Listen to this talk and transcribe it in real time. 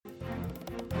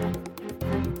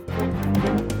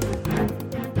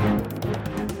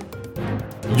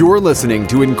You're listening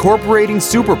to Incorporating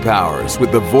Superpowers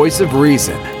with the voice of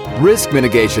reason, risk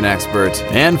mitigation expert,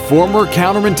 and former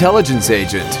counterintelligence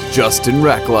agent, Justin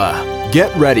Rekla.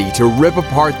 Get ready to rip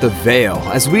apart the veil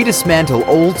as we dismantle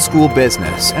old school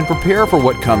business and prepare for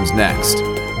what comes next.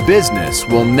 Business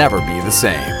will never be the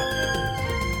same.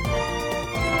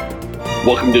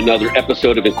 Welcome to another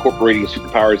episode of Incorporating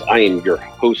Superpowers. I am your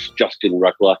host, Justin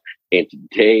Rekla, and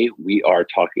today we are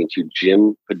talking to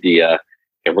Jim Padilla,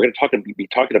 and we're going to be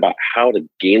talking about how to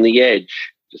gain the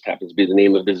edge. Just happens to be the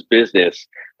name of his business.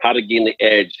 How to gain the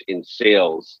edge in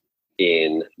sales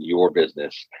in your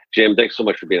business. Jim, thanks so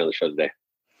much for being on the show today.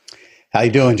 How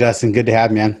you doing, Justin? Good to have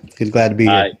you, man. Glad to be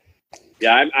here.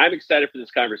 Yeah, I'm excited for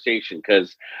this conversation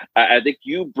because I think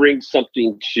you bring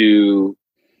something to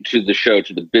the show,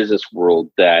 to the business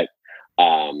world that,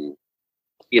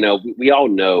 we all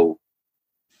know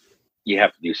you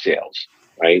have to do sales,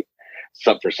 right?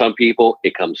 For some people,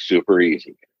 it comes super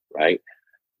easy, right?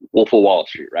 Wolf of Wall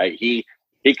Street, right? He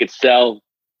could sell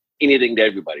anything to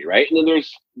everybody, right? And then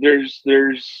there's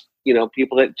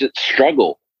people that just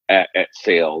struggle at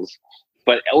sales,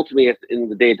 but ultimately at the end of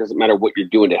the day, it doesn't matter what you're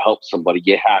doing to help somebody.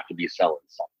 You have to be selling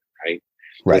something, right?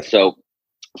 Right. And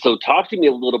so talk to me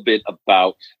a little bit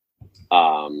about,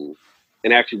 and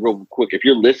actually real quick, if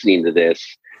you're listening to this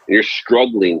and you're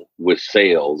struggling with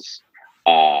sales,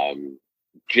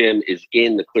 Jim is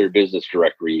in the Clear Business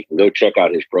Directory. You can go check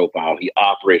out his profile. He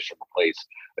operates from a place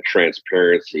of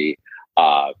transparency,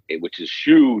 which is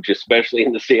huge, especially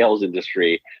in the sales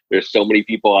industry. There's so many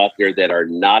people out there that are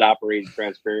not operating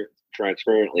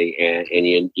transparently, and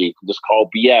you can just call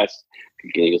BS.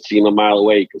 You can see them a mile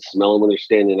away. You can smell them when they're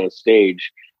standing on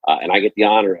stage. And I get the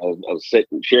honor of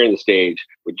sharing the stage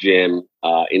with Jim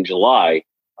in July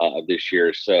of this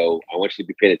year. So I want you to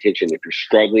be paying attention. If you're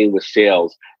struggling with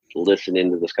sales, listen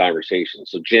into this conversation.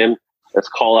 So Jim, let's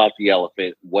call out the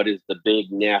elephant. What is the big,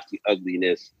 nasty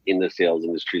ugliness in the sales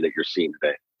industry that you're seeing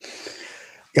today?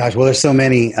 Gosh, well, there's so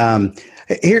many.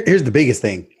 Here's the biggest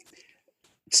thing.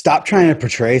 Stop trying to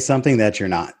portray something that you're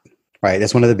not. Right.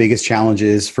 That's one of the biggest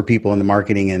challenges for people in the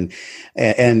marketing and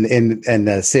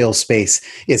the sales space.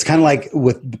 It's kind of like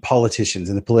with the politicians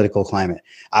and the political climate.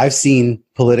 I've seen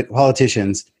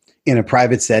politicians in a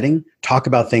private setting talk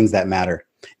about things that matter.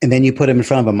 And then you put them in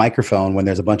front of a microphone when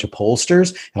there's a bunch of pollsters,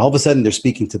 and all of a sudden they're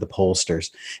speaking to the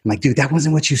pollsters. I'm like, dude, that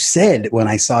wasn't what you said when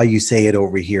I saw you say it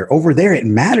over here. Over there, it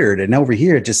mattered. And over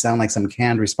here, it just sounded like some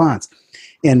canned response.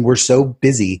 And we're so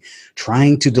busy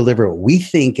trying to deliver what we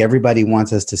think everybody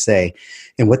wants us to say.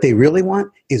 And what they really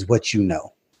want is what you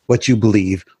know, what you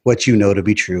believe, what you know to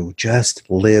be true. Just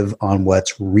live on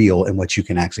what's real and what you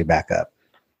can actually back up.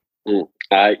 You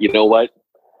know what?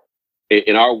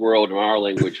 In our world, in our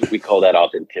language, we call that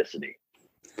authenticity.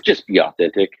 Just be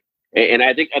authentic. And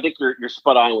I think you're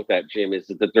spot on with that, Jim, is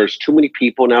that there's too many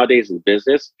people nowadays in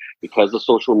business because of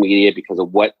social media, because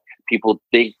of what people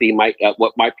think they might,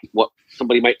 what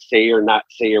somebody might say or not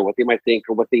say, or what they might think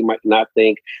or what they might not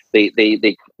think.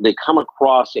 They come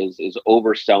across as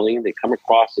overselling. They come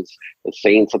across as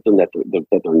saying something that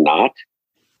they're not.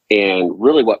 And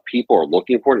really, what people are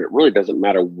looking for, and it really doesn't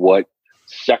matter what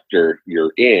sector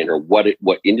you're in or what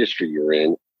industry you're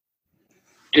in,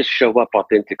 just show up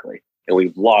authentically. And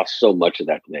we've lost so much of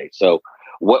that today. So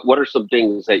what are some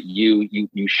things that you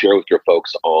share with your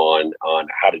folks on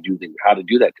how to do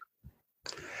that?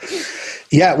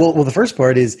 Yeah, well, the first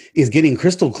part is getting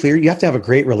crystal clear. You have to have a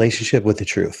great relationship with the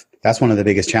truth. That's one of the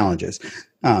biggest challenges,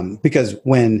 because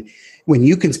when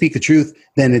you can speak the truth,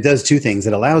 then it does two things.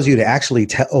 It allows you to actually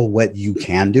tell what you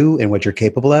can do and what you're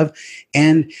capable of,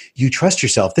 and you trust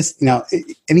yourself.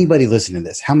 Anybody listening to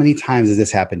this, how many times has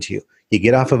this happened to you? You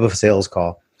get off of a sales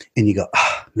call and you go,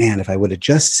 oh, man, if I would have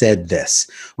just said this,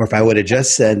 or if I would have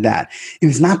just said that. And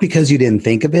it's not because you didn't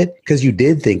think of it, because you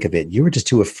did think of it. You were just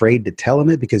too afraid to tell them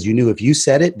it because you knew if you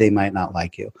said it, they might not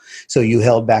like you. So you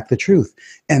held back the truth.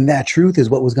 And that truth is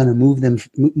what was going to move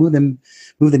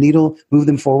the needle, move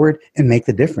them forward, and make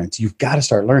the difference. You've got to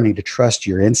start learning to trust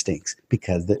your instincts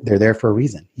because they're there for a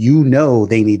reason. You know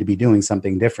they need to be doing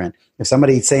something different. If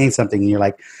somebody's saying something and you're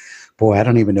like, boy, I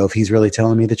don't even know if he's really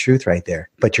telling me the truth right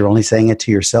there, but you're only saying it to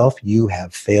yourself, you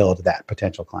have failed that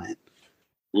potential client.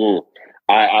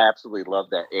 I absolutely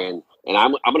love that. And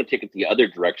I'm going to take it the other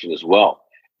direction as well,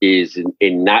 is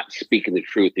in not speaking the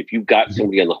truth. If you've got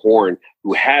somebody on the horn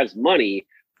who has money,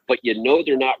 but you know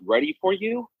they're not ready for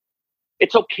you,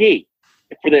 it's okay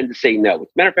for them to say no. As a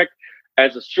matter of fact,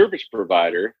 as a service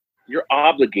provider, you're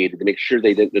obligated to make sure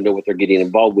they know what they're getting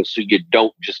involved with, so you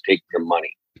don't just take their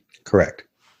money. Correct.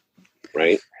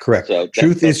 Right? Correct. So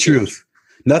truth is truth.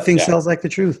 Nothing sells like the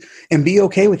truth. And be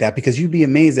okay with that, because you'd be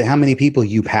amazed at how many people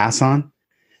you pass on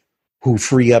who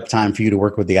free up time for you to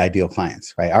work with the ideal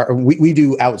clients, right? We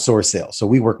do outsource sales. So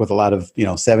we work with a lot of,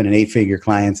 7 and 8 figure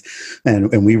clients,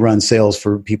 and we run sales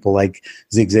for people like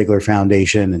Zig Ziglar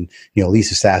Foundation and,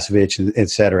 Lisa Sasevich, and et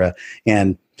cetera.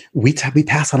 And we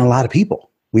pass on a lot of people.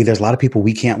 There's a lot of people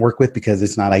we can't work with because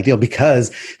it's not ideal,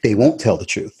 because they won't tell the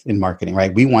truth in marketing,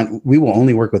 right? We will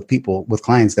only work with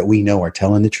clients that we know are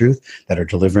telling the truth, that are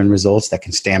delivering results, that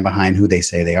can stand behind who they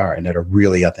say they are, and that are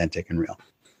really authentic and real.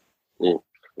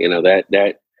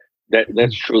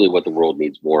 That's truly what the world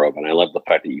needs more of. And I love the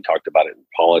fact that you talked about it in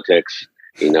politics.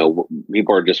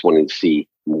 People are just wanting to see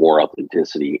more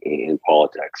authenticity in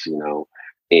politics,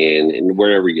 and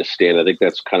wherever you stand. I think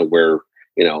that's kind of where,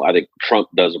 I think Trump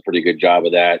does a pretty good job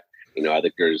of that. I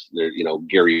think there's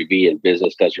Gary Vee in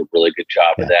business does a really good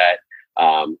job of that.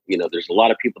 There's a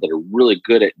lot of people that are really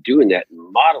good at doing that and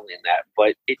modeling that,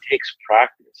 but it takes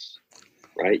practice,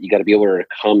 right? You got to be able to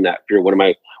overcome that fear. One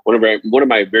of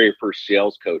my very first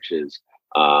sales coaches,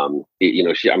 I'm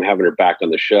having her back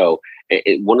on the show.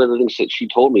 And one of the things that she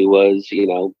told me was,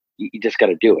 you just got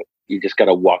to do it. You just got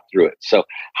to walk through it. So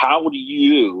how do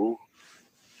you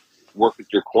work with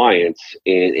your clients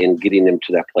in getting them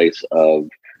to that place of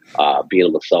being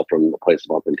able to sell from a place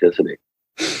of authenticity?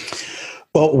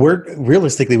 Well,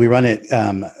 we run it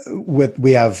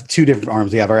we have 2 different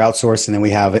arms. We have our outsource, and then we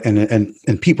have an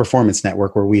Peak Performance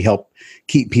Network, where we help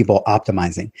keep people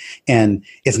optimizing. And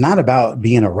it's not about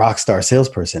being a rock star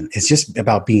salesperson. It's just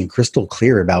about being crystal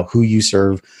clear about who you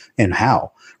serve and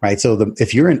how. Right. So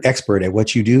if you're an expert at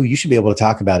what you do, you should be able to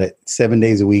talk about it 7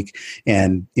 days a week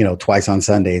and, twice on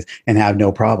Sundays, and have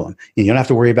no problem. And you don't have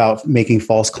to worry about making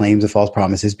false claims or false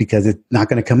promises, because it's not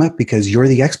going to come up, because you're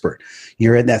the expert.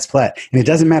 You're in that spot. And it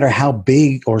doesn't matter how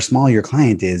big or small your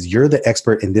client is. You're the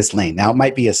expert in this lane. Now, it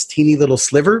might be a teeny little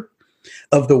sliver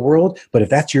of the world, but if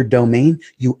that's your domain,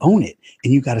 you own it.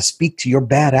 And you got to speak to your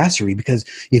badassery, because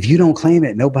if you don't claim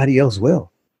it, nobody else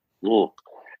will.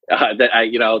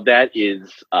 That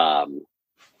is, I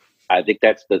think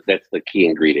that's the key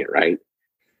ingredient, right?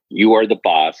 You are the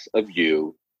boss of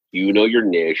you. You know your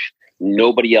niche.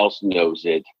 Nobody else knows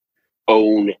it.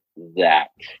 Own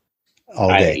that. All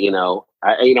day. And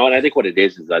I think what it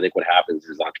is I think what happens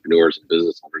is entrepreneurs and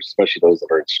business owners, especially those that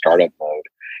are in startup mode,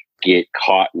 get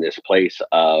caught in this place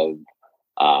of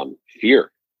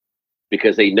fear,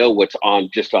 because they know what's on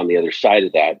the other side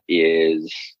of that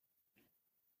is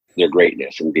their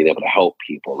greatness and being able to help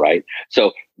people, right?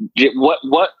 So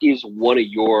what is one of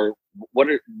your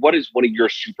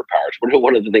superpowers? What are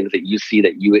one of the things that you see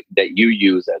that you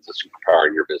use as a superpower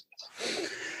in your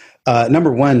business?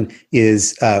 Number one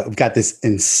is we've got this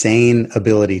insane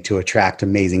ability to attract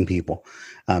amazing people.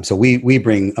 So we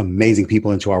bring amazing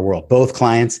people into our world, both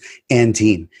clients and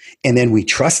team. And then we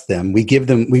trust them. We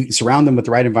surround them with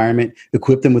the right environment,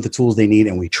 equip them with the tools they need,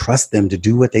 and we trust them to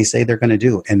do what they say they're going to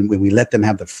do. And we let them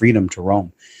have the freedom to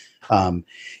roam. And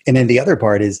then the other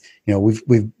part is, we've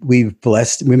been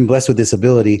blessed with this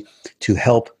ability to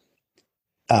help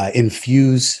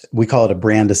infuse, we call it a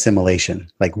brand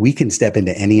assimilation. Like, we can step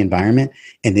into any environment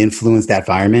and influence that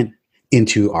environment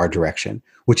into our direction,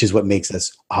 which is what makes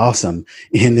us awesome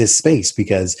in this space.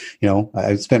 Because,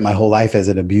 I spent my whole life as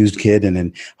an abused kid and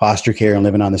in foster care and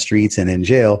living on the streets and in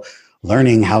jail,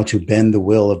 learning how to bend the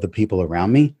will of the people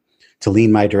around me to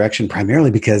lean my direction, primarily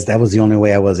because that was the only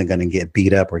way I wasn't going to get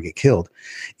beat up or get killed.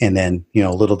 And then,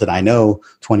 little did I know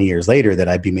 20 years later that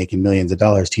I'd be making millions of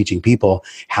dollars teaching people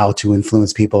how to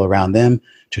influence people around them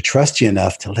to trust you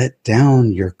enough to let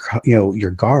down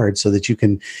your guard so that you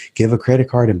can give a credit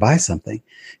card and buy something.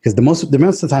 Because the most of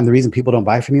the time, the reason people don't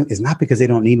buy from you is not because they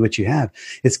don't need what you have.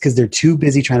 It's because they're too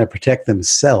busy trying to protect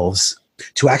themselves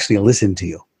to actually listen to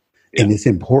you. Yeah. And it's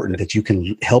important that you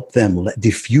can help them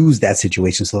diffuse that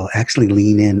situation so they'll actually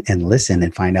lean in and listen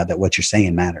and find out that what you're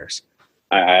saying matters.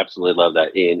 I absolutely love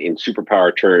that. In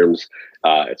superpower terms,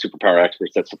 at Superpower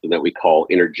Experts, that's something that we call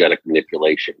energetic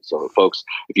manipulation. So folks,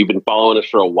 if you've been following us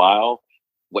for a while,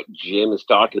 what Jim is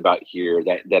talking about here,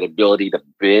 that ability to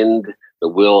bend the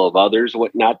will of others,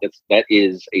 whatnot, that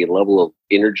is a level of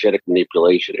energetic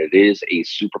manipulation. It is a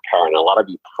superpower. And a lot of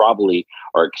you probably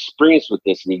are experienced with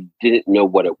this and you didn't know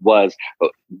what it was.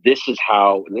 But this is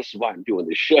how, and this is why I'm doing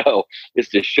this show, is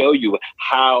to show you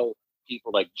how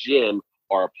people like Jim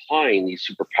are applying these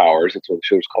superpowers. That's what the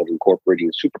show is called,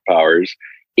 Incorporating Superpowers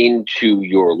into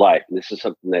your life. And this is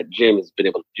something that Jim has been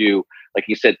able to do, like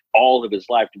he said, all of his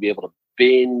life, to be able to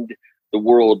bend the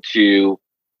world to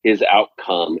his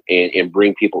outcome and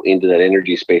bring people into that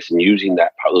energy space and using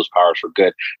those powers for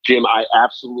good. Jim, I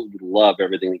absolutely love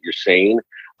everything that you're saying.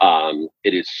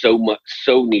 It is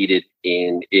so needed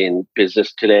in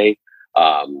business today.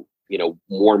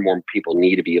 more and more people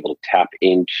need to be able to tap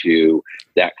into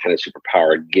that kind of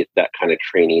superpower, get that kind of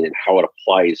training, and how it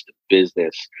applies to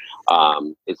business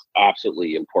is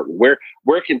absolutely important. Where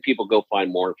can people go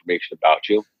find more information about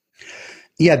you?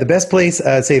 Yeah, the best place,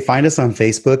 say, find us on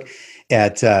Facebook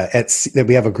at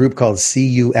we have a group called See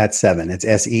You at 7. It's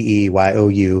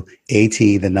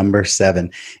SEEYOUAT, the number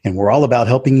 7. And we're all about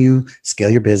helping you scale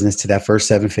your business to that first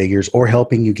 7 figures or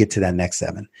helping you get to that next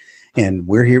 7. And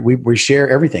we're here. We share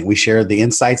everything. We share the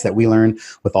insights that we learn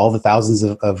with all the thousands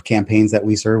of campaigns that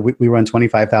we serve. We run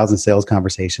 25,000 sales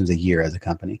conversations a year as a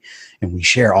company. And we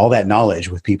share all that knowledge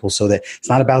with people so that it's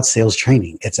not about sales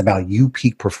training. It's about you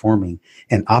peak performing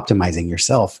and optimizing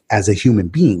yourself as a human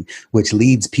being, which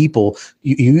leads people.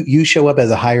 You show up as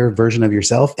a higher version of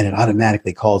yourself, and it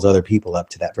automatically calls other people up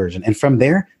to that version. And from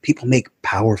there, people make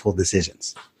powerful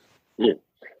decisions.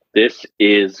 This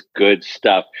is good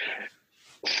stuff.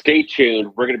 Stay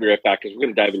tuned. We're going to be right back because we're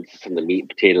going to dive into some of the meat and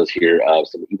potatoes here of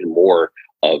some even more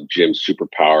of Jim's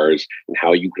superpowers and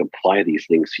how you can apply these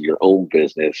things to your own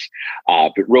business.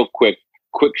 But real quick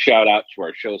shout out to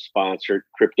our show sponsor,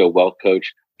 Crypto Wealth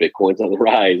Coach. Bitcoin's on the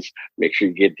rise. Make sure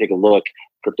you take a look.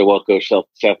 Crypto Wealth Coach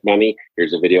Seth Money.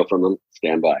 Here's a video from him.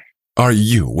 Stand by. Are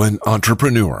you an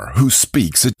entrepreneur who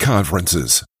speaks at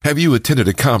conferences? Have you attended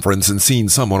a conference and seen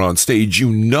someone on stage you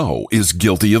know is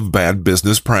guilty of bad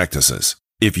business practices?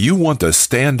 If you want to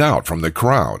stand out from the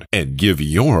crowd and give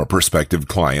your prospective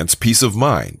clients peace of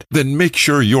mind, then make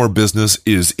sure your business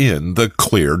is in the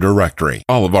Clear Directory.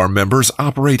 All of our members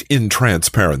operate in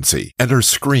transparency and are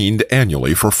screened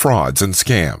annually for frauds and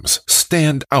scams.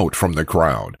 Stand out from the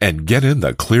crowd and get in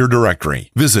the Clear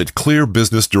Directory. Visit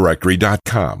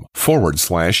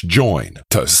clearbusinessdirectory.com/join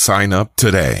to sign up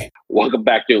today. Welcome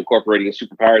back to Incorporating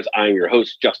Superpowers. I'm your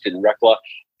host, Justin Rekla.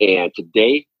 And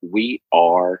today we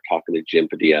are talking to Jim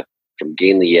Padilla from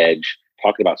Gain the Edge,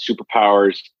 talking about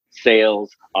superpowers,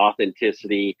 sales,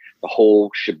 authenticity, the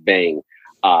whole shebang.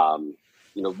 Jim,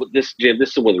 this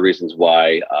is one of the reasons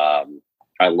why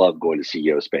I love going to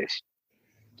CEO Space,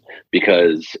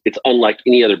 because it's unlike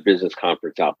any other business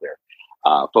conference out there.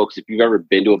 Folks, if you've ever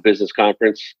been to a business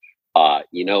conference,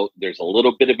 there's a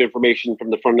little bit of information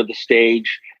from the front of the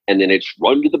stage, and then it's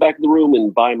run to the back of the room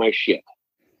and buy my shit,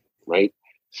 right?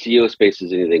 CEO Space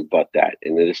is anything but that.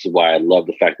 And this is why I love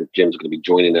the fact that Jim's going to be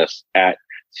joining us at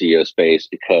CEO Space,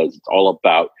 because it's all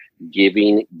about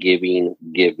giving,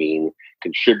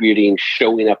 contributing,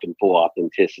 showing up in full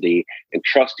authenticity, and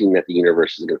trusting that the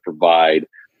universe is going to provide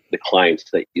the clients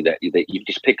that you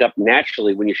just pick up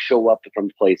naturally when you show up from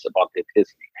a place of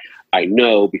authenticity. I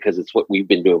know, because it's what we've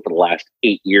been doing for the last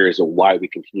 8 years and why we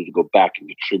continue to go back and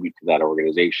contribute to that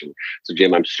organization. So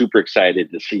Jim, I'm super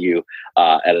excited to see you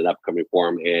at an upcoming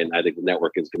forum, and I think the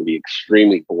network is going to be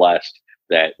extremely blessed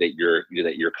that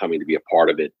you're coming to be a part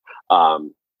of it.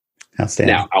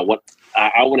 Outstanding. Now I want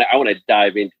to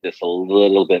dive into this a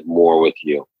little bit more with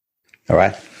you. All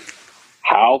right.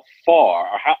 How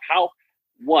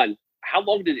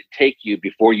long did it take you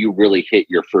before you really hit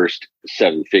your first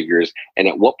 7 figures? And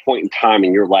at what point in time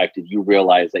in your life did you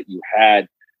realize that you had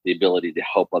the ability to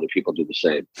help other people do the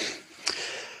same?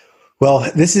 Well,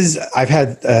 I've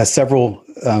had several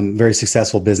very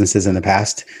successful businesses in the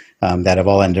past that have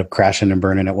all ended up crashing and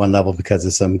burning at one level because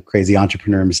of some crazy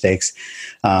entrepreneur mistakes.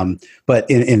 But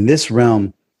in this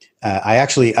realm, I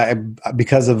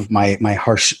because of my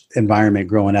harsh environment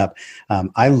growing up,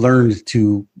 I learned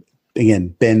to, again,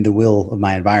 bend the will of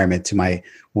my environment to my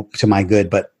good,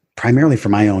 but primarily for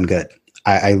my own good.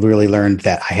 I really learned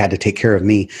that I had to take care of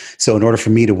me. So in order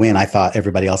for me to win, I thought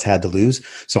everybody else had to lose.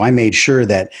 So I made sure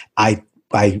that I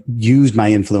used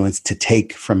my influence to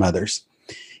take from others.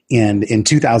 And in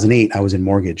 2008, I was in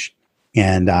mortgage,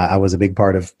 and I was a big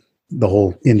part of the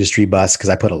whole industry bust because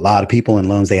I put a lot of people in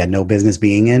loans they had no business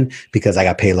being in because I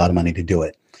got paid a lot of money to do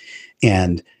it.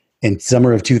 And in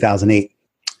summer of 2008,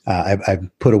 I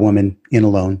put a woman in a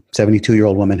loan,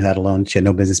 72-year-old woman who had a loan she had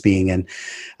no business being in.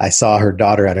 I saw her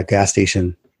daughter at a gas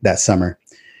station that summer,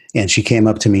 and she came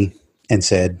up to me and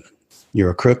said,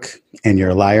 "You're a crook and you're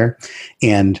a liar,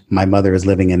 and my mother is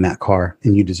living in that car,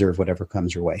 and you deserve whatever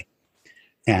comes your way."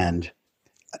 And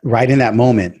right in that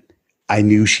moment, I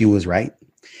knew she was right,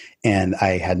 and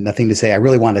I had nothing to say. I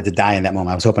really wanted to die in that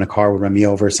moment. I was hoping a car would run me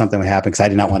over, something would happen, because I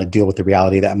did not want to deal with the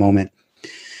reality of that moment.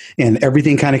 And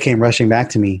everything kind of came rushing back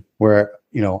to me where,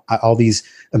 all these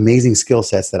amazing skill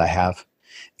sets that I have,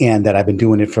 and that I've been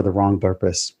doing it for the wrong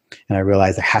purpose. And I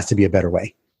realized there has to be a better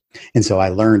way. And so I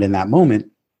learned in that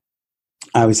moment,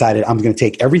 I decided I'm going to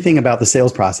take everything about the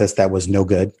sales process that was no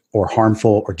good or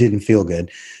harmful or didn't feel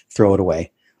good, throw it away.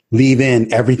 leave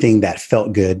in everything that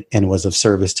felt good and was of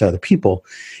service to other people.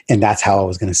 And that's how I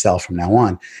was going to sell from now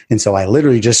on. And so I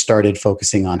literally just started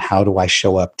focusing on how do I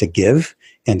show up to give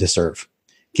and to serve.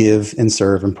 Give and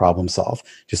serve and problem solve.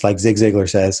 Just like Zig Ziglar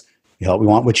says, we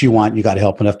want what you want. You got to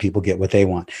help enough people get what they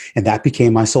want. And that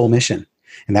became my sole mission.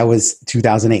 And that was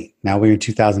 2008. Now we're in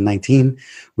 2019.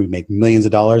 We make millions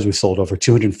of dollars. We sold over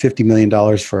 $250 million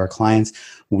for our clients.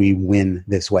 We win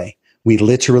this way. We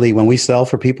literally, when we sell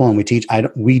for people and we teach,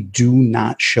 we do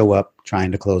not show up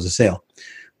trying to close a sale.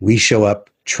 We show up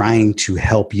trying to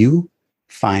help you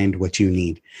find what you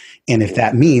need. And if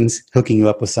that means hooking you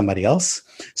up with somebody else,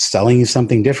 selling you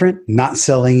something different, not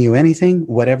selling you anything,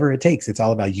 whatever it takes, it's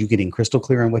all about you getting crystal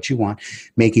clear on what you want,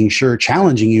 making sure,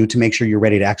 challenging you to make sure you're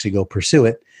ready to actually go pursue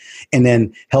it, and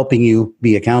then helping you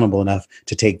be accountable enough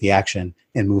to take the action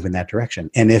and move in that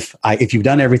direction. And if you've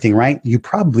done everything right, you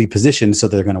probably positioned so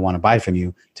they're going to want to buy from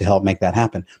you to help make that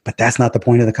happen. But that's not the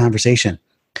point of the conversation.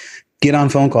 Get on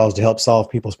phone calls to help solve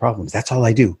people's problems. That's all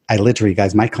I do. I literally,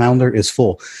 guys, my calendar is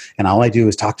full. And all I do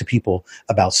is talk to people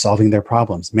about solving their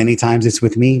problems. Many times it's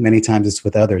with me, many times it's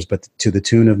with others. But to the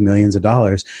tune of millions of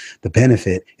dollars, the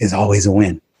benefit is always a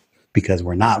win because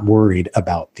we're not worried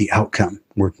about the outcome.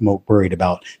 We're more worried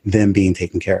about them being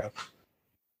taken care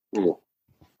of.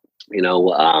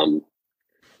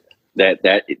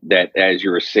 That as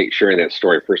you were sharing that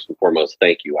story, first and foremost,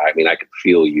 thank you. I mean, I could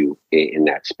feel you in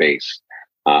that space.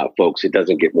 Folks, it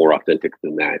doesn't get more authentic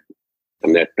than that.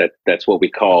 And that's what we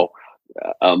call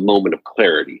a moment of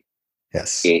clarity.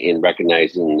 Yes. In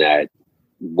recognizing that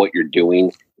what you're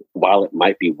doing, while it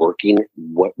might be working,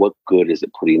 what good is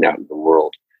it putting out in the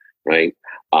world, right?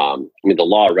 I mean, the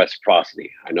law of reciprocity.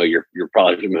 I know you're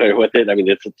probably familiar with it. I mean,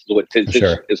 it's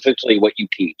essentially what you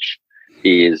teach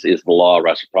is the law of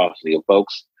reciprocity. And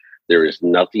folks, there is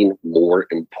nothing more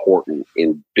important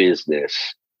in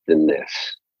business than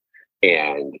this.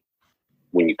 And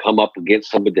when you come up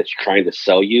against somebody that's trying to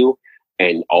sell you,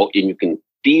 and you can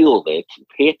feel it,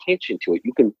 pay attention to it.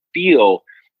 You can feel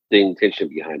the intention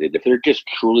behind it. If they're just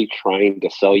truly trying to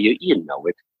sell you, you know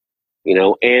it.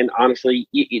 And honestly,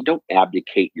 you don't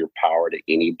abdicate your power to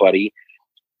anybody.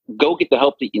 Go get the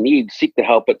help that you need. Seek the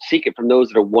help, but seek it from those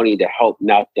that are wanting to help,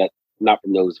 not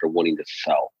from those that are wanting to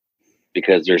sell.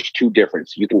 Because there's two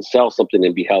differences. You can sell something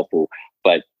and be helpful,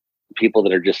 but people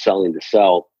that are just selling to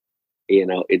sell,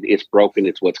 it's broken.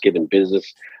 It's what's given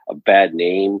business a bad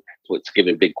name. It's what's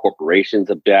given big corporations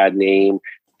a bad name.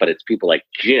 But it's people like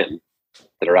Jim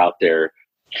that are out there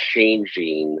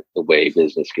changing the way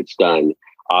business gets done,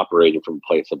 operating from a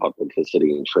place of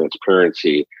authenticity and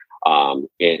transparency. And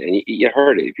you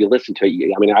heard it. If you listen to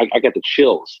it, I mean, I got the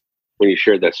chills when you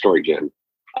shared that story, Jim.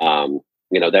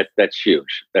 That's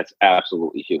huge. That's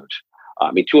absolutely huge.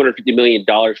 I mean, $250 million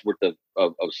worth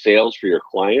of sales for your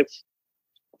clients.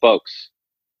 Folks,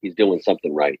 he's doing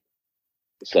something right.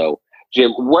 So,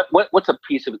 Jim, what's a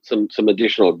piece of some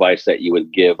additional advice that you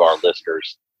would give our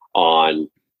listeners on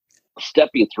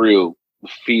stepping through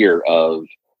fear of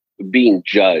being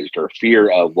judged, or fear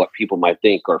of what people might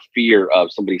think, or fear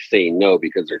of somebody saying no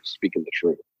because they're speaking the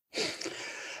truth?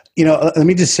 Let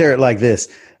me just share it like this.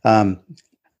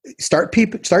 Start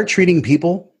treating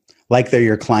people like they're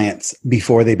your clients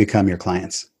before they become your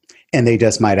clients. And they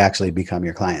just might actually become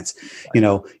your clients.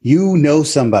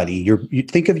 Somebody, you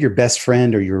think of your best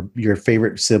friend or your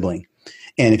favorite sibling.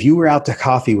 And if you were out to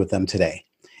coffee with them today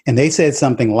and they said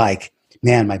something like,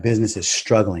 man, my business is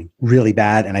struggling really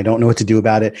bad and I don't know what to do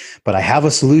about it, but I have a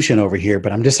solution over here,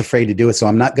 but I'm just afraid to do it. So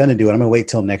I'm not going to do it. I'm going to wait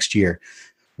till next year.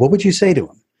 What would you say to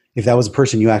them if that was a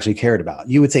person you actually cared about?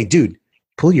 You would say, dude,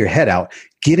 pull your head out,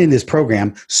 get in this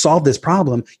program, solve this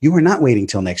problem. You are not waiting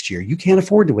till next year. You can't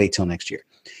afford to wait till next year.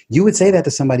 You would say that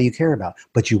to somebody you care about,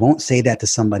 but you won't say that to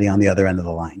somebody on the other end of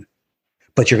the line.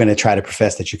 But you're going to try to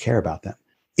profess that you care about them.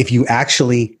 If you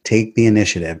actually take the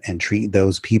initiative and treat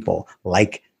those people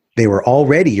like they were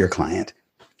already your client,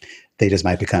 they just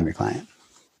might become your client.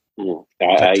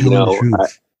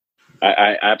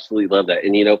 I absolutely love that.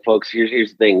 And folks,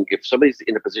 here's the thing. If somebody's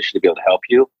in a position to be able to help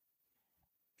you,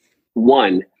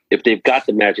 one, if they've got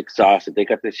the magic sauce, if they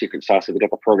got the secret sauce, if they got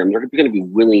the program, they're going to be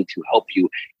willing to help you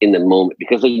in the moment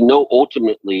because they know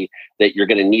ultimately that you're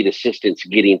going to need assistance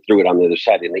getting through it on the other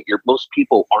side, and that most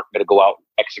people aren't going to go out and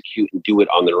execute and do it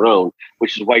on their own,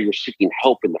 which is why you're seeking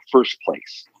help in the first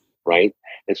place, right?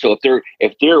 And so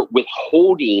if they're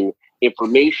withholding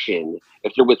information,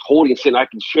 if they're withholding, saying I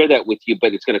can share that with you,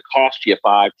 but it's going to cost you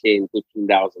 $5,000, $10,000,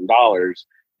 $15,000,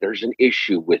 there's an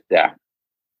issue with that.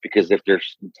 Because if they're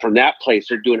from that place,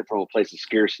 they're doing it from a place of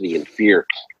scarcity and fear.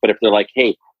 But if they're like,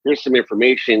 hey, here's some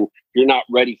information. You're not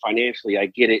ready financially. I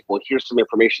get it. Well, here's some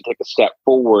information. Take a step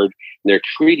forward. And they're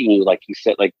treating you like he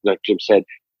said, like Jim said,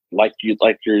 like you're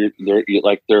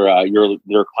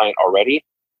their client already.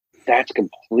 That's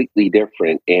completely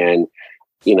different. And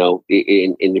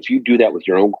and if you do that with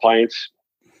your own clients,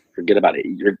 forget about it.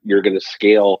 You're going to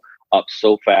scale up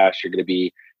so fast. You're going to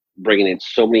be bringing in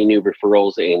so many new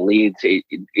referrals and leads. It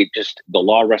just, the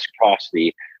law of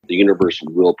reciprocity, the universe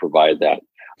will provide that.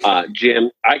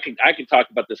 Jim, I could talk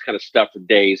about this kind of stuff for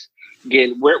days.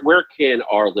 Again, where can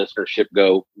our listenership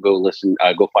go listen,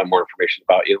 go find more information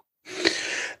about you?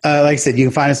 Like I said, you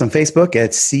can find us on Facebook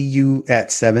at See You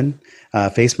at 7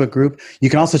 Facebook group. You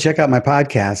can also check out my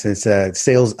podcast. It's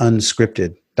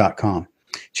salesunscripted.com.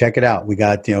 Check it out. We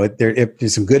got,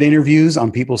 there's some good interviews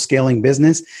on people scaling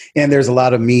business. And there's a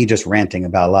lot of me just ranting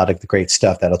about a lot of the great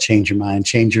stuff that'll change your mind,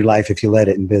 change your life if you let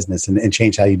it in business, and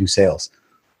change how you do sales.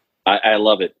 I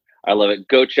love it. I love it.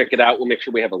 Go check it out. We'll make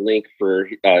sure we have a link for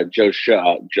Jim's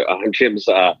group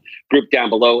down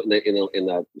below in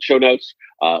the show notes.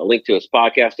 A link to his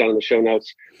podcast down in the show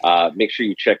notes. Make sure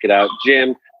you check it out.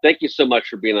 Jim, thank you so much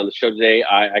for being on the show today.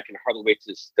 I can hardly wait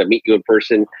to meet you in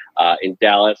person in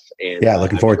Dallas. And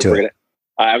looking forward to it.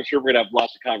 I'm sure we're going to have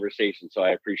lots of conversations. So I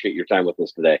appreciate your time with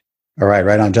us today. All right.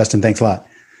 Right on, Justin. Thanks a lot.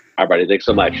 All right, buddy. Thanks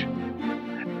so much.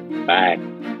 Bye.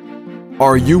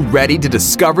 Are you ready to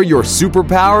discover your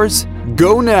superpowers?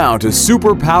 Go now to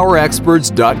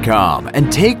superpowerexperts.com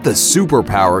and take the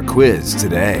superpower quiz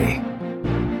today.